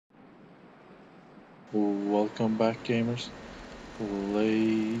Welcome back, gamers.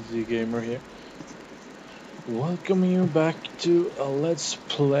 Lazy Gamer here. Welcoming you back to a Let's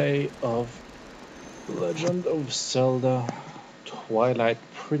Play of Legend of Zelda Twilight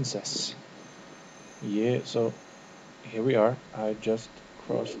Princess. Yeah, so here we are. I just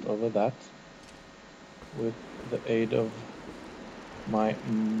crossed over that with the aid of my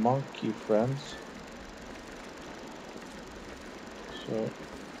monkey friends. So,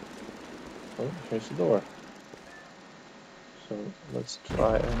 oh, here's the door. So let's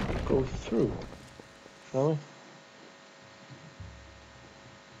try and go through, shall we?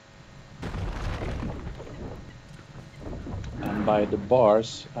 And by the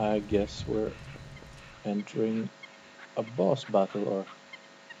bars, I guess we're entering a boss battle or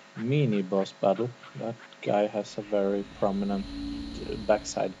mini boss battle. That guy has a very prominent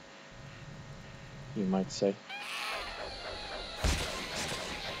backside, you might say.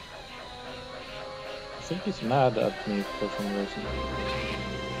 I think he's mad at me for some reason.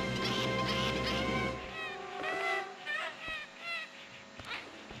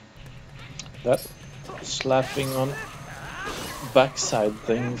 That slapping on backside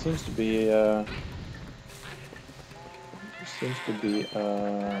thing seems to be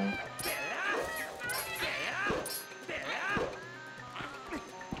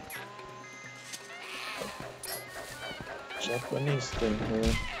Japanese thing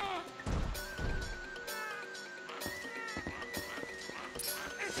here.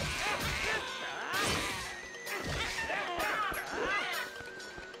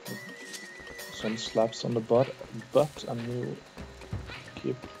 Some slaps on the butt and you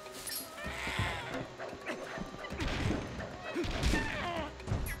keep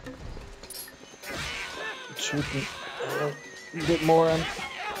shooting a bit more, and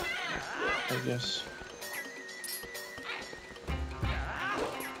I guess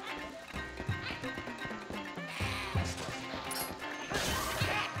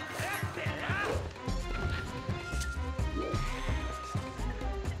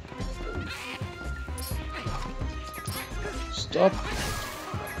stop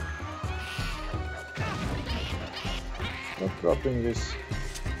dropping these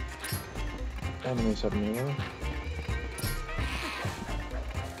enemies at me, huh?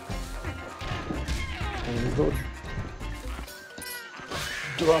 And you go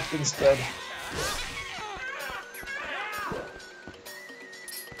drop instead.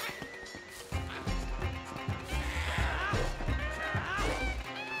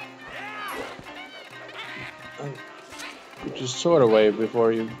 And put your sword away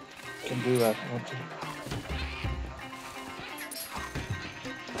before you can do that, won't you?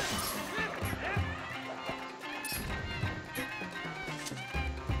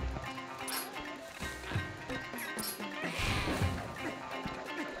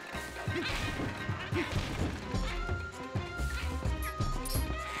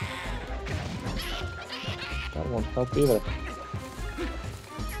 That won't help either.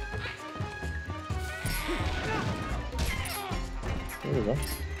 There we go.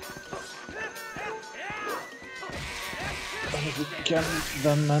 And if we can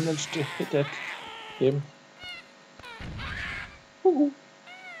then manage to hit him. Woohoo.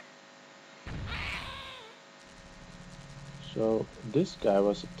 So this guy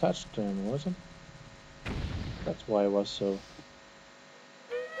was attached to him, wasn't? That's why I was so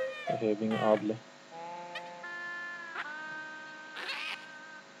behaving oddly.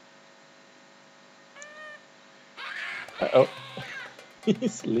 Uh-oh.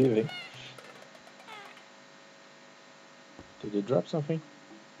 He's leaving. Did he drop something?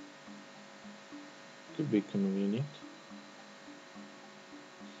 Could be convenient.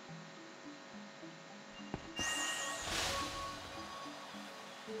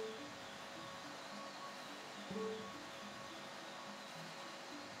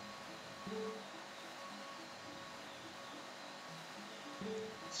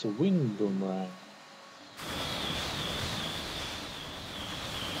 It's a wind boomerang.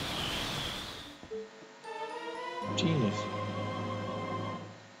 Genius.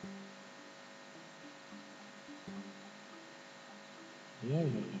 Yeah.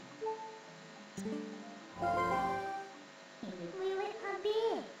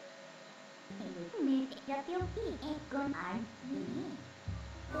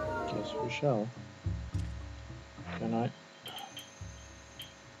 Guess we shall. Can I?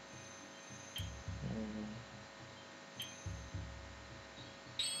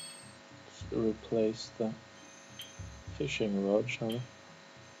 Let's replace the fishing rod, shall we?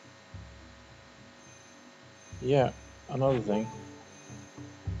 Yeah, another thing.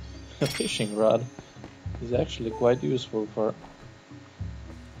 A fishing rod is actually quite useful for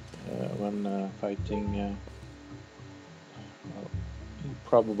when when fighting. Well, you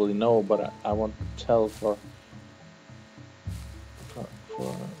probably know, but I won't tell for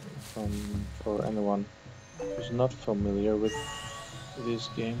for for anyone who's not familiar with these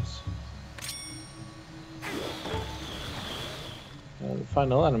games. The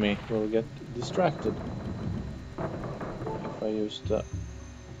final enemy will get distracted if I use the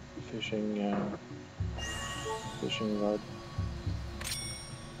fishing rod.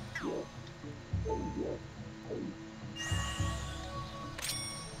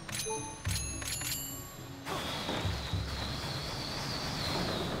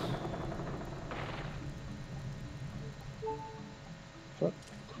 Fuck,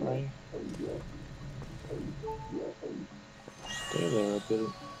 crying. Stay there a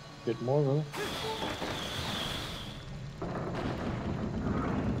bit more, really.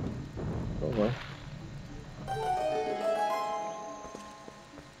 Oh well.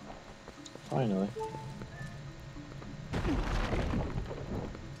 Finally.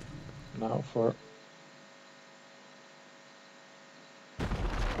 Now for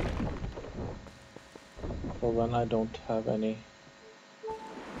when I don't have any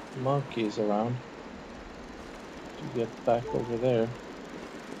monkeys around to get back over there.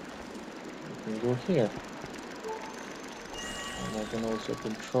 I can go here. And I can also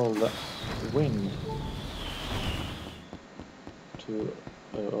control the wind to,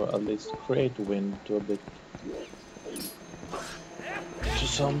 or at least create wind to a bit, to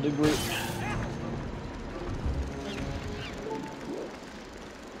some degree.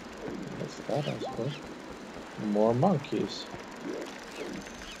 What's that, I suppose? More monkeys.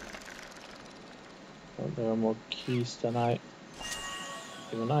 Well, there are more keys than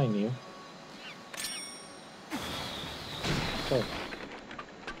even I knew. Okay.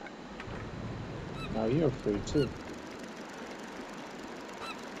 Now you're free too.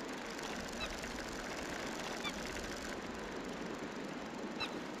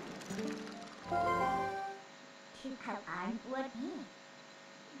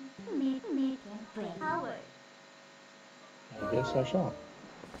 I guess I shall.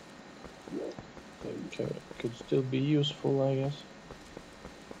 Okay, could still be useful, I guess.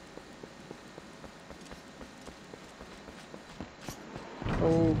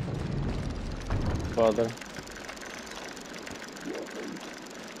 Oh, bother.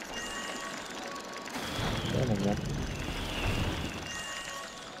 Damn it.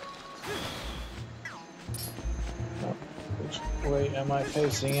 Now, which way am I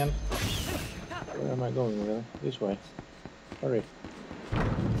facing in? Where am I going, really? This way. Hurry.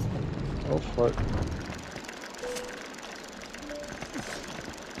 Go for it.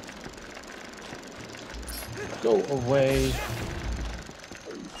 Go away.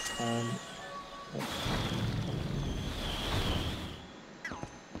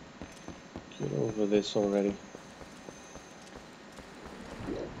 Get over this already.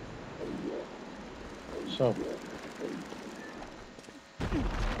 So.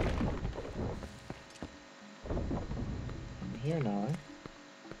 I'm here now,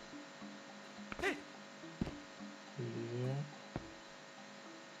 eh? Yeah.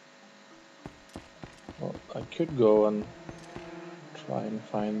 Well, I could go and try and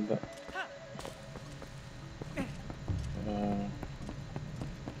find the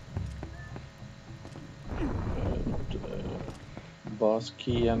boss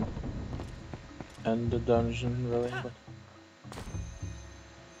key and end the dungeon, really, but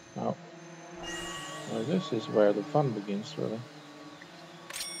now this is where the fun begins, really.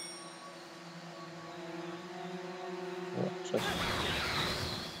 Well, just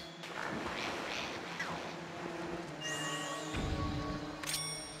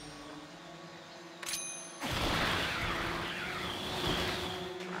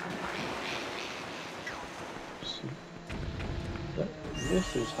see.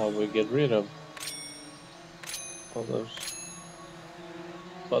 This is how we get rid of all those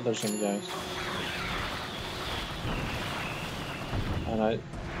bothersome guys. And I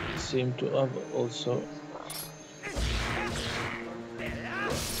seem to have also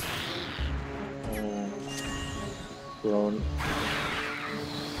grown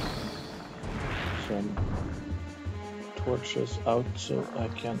some torches out so I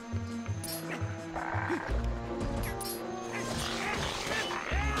can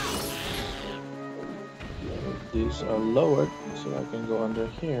these are lowered so I can go under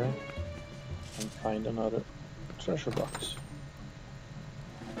here and find another treasure box.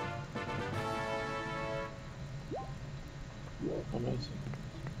 Amazing.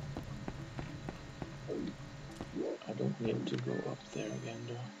 I don't need to go up there again,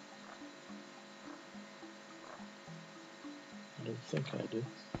 do I? I don't think I do.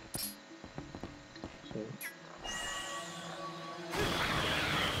 So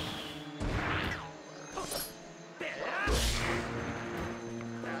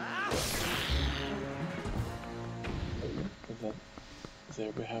that,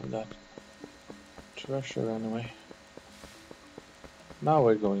 there we have that treasure anyway. Now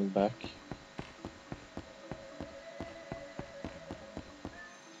we're going back.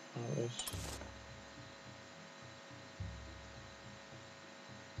 Always.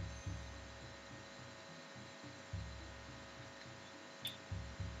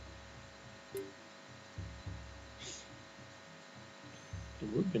 It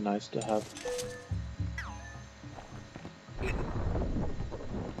would be nice to have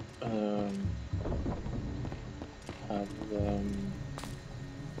have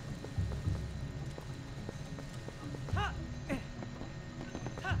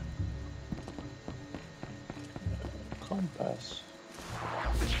compass.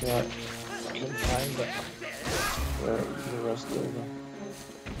 So I can find that where the rest of the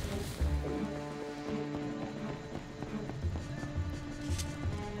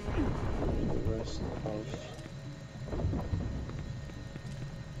rest of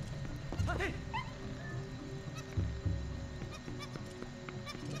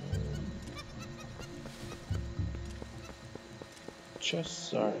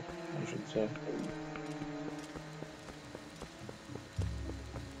chests are, I should say.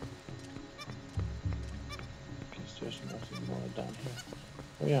 Guess there's nothing more down here.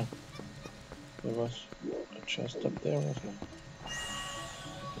 Oh yeah, there was a chest up there, wasn't there? I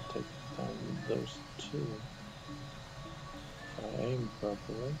can take down those two if I aim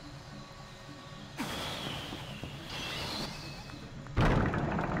properly.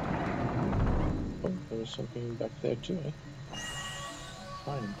 Oh, there was something back there too, eh?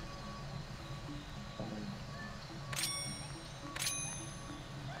 Fine.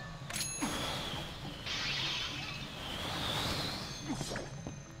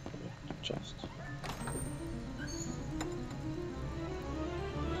 Chest.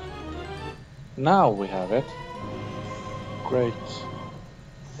 Now we have it. Great.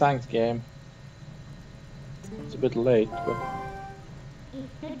 Thanks, game. It's a bit late, but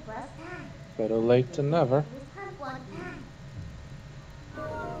better late than never.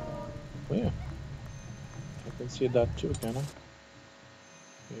 Oh yeah. I can see that too, can I?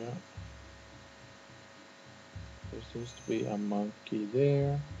 Yeah. There seems to be a monkey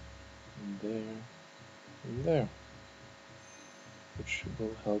there, and there, and there. Which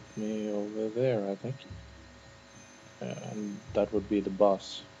will help me over there, I think. And that would be the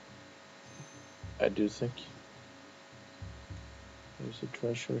boss. I do think. There's a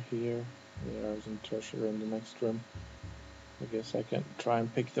treasure here. There is a treasure in the next room. I guess I can try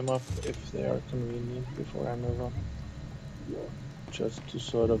and pick them up if they are convenient before I move on. Just to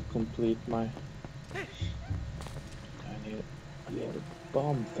sort of complete my... I need a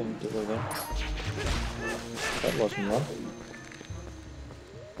bomb thing to go there. That wasn't one.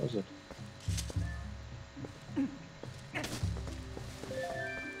 Was it?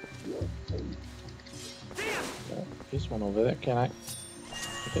 There is one over there. Can I?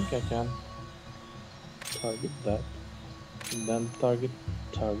 I think I can. Target that. And then target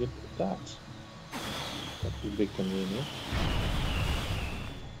that. That would be convenient.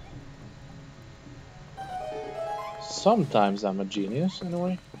 Sometimes I'm a genius,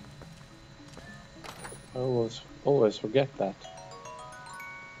 anyway. I always forget that.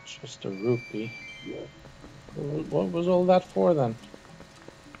 Just a rupee. What was all that for then?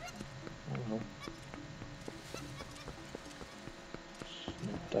 I don't know. It's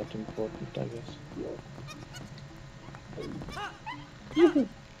not that important, I guess.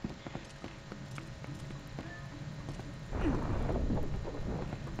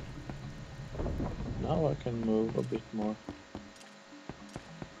 Now I can move a bit more,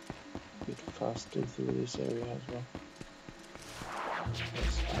 a bit faster through this area as well.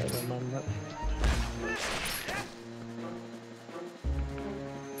 Yes, I remember.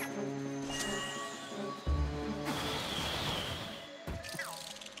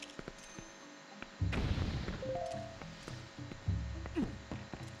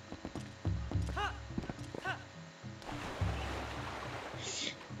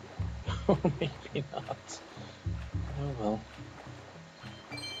 Or maybe not. Oh well.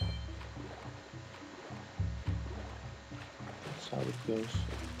 That's how it goes.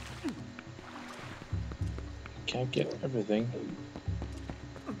 Can't get everything.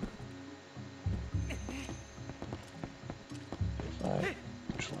 If I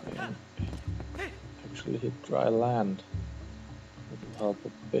try and actually hit dry land, it will help a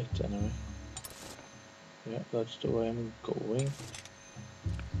bit anyway. Yeah, that's the way I'm going.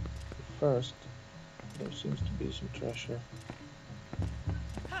 First, There seems to be some treasure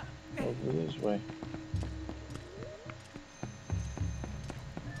over this way.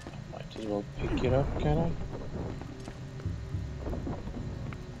 I might as well pick it up, can I?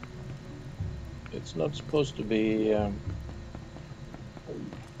 It's not supposed to be... oh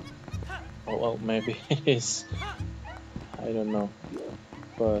well, maybe it is. I don't know.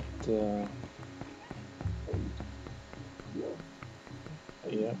 But...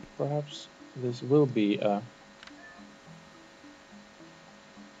 yeah, perhaps this will be a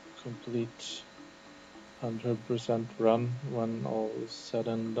complete 100% run when all is said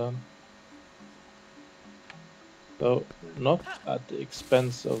and done. Though not at the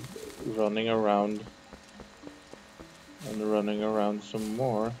expense of running around and running around some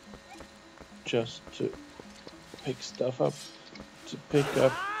more just to pick stuff up, to pick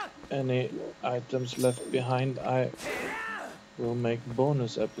up any items left behind. I will make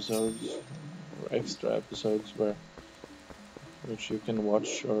bonus episodes or extra episodes which you can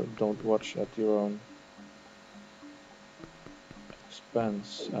watch or don't watch at your own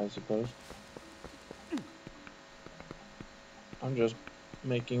expense, I suppose. I'm just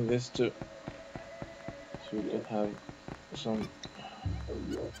making this so we can have some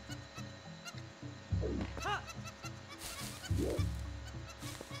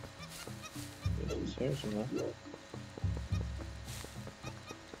this is here somewhere.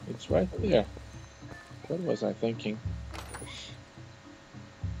 It's right there. What was I thinking?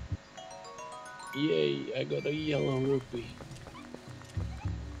 Yay, I got a yellow rupee.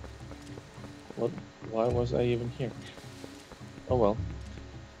 What? Why was I even here? Oh well.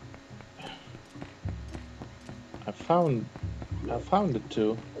 I found the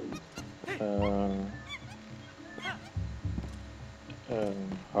two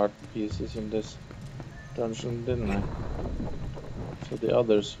heart pieces in this dungeon, didn't I? So the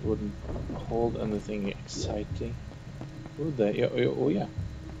others wouldn't hold anything exciting, would they? Oh yeah.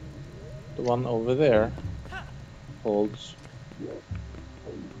 The one over there holds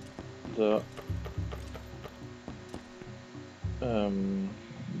the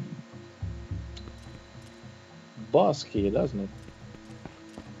boss key, doesn't it?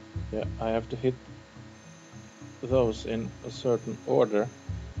 Yeah, I have to hit those in a certain order.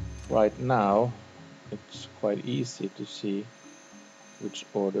 Right now, it's quite easy to see which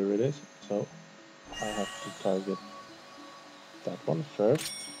order it is, so I have to target that one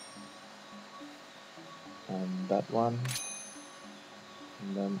first, and that one,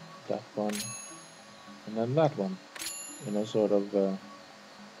 and then that one, and then that one, in a sort of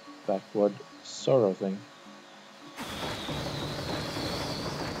backward sorrow thing.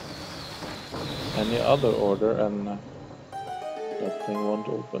 Any other order and that thing won't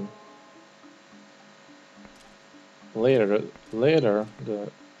open. Later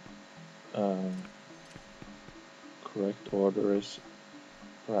the correct order is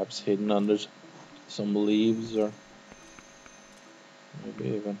perhaps hidden under some leaves, or maybe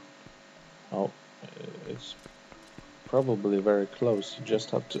even... oh, it's probably very close. You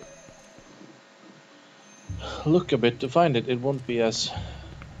just have to look a bit to find it. It won't be as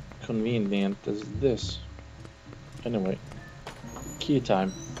convenient as this. Anyway, key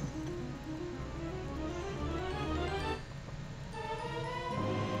time.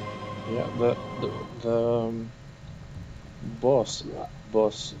 Yeah, the boss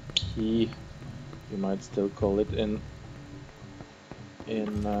key, you might still call it, in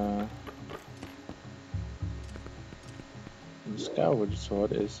Skyward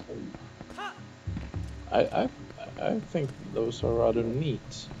Sword is... I think those are rather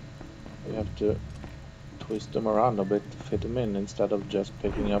neat. You have to twist them around a bit to fit them in, instead of just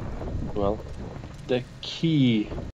picking up, well, the key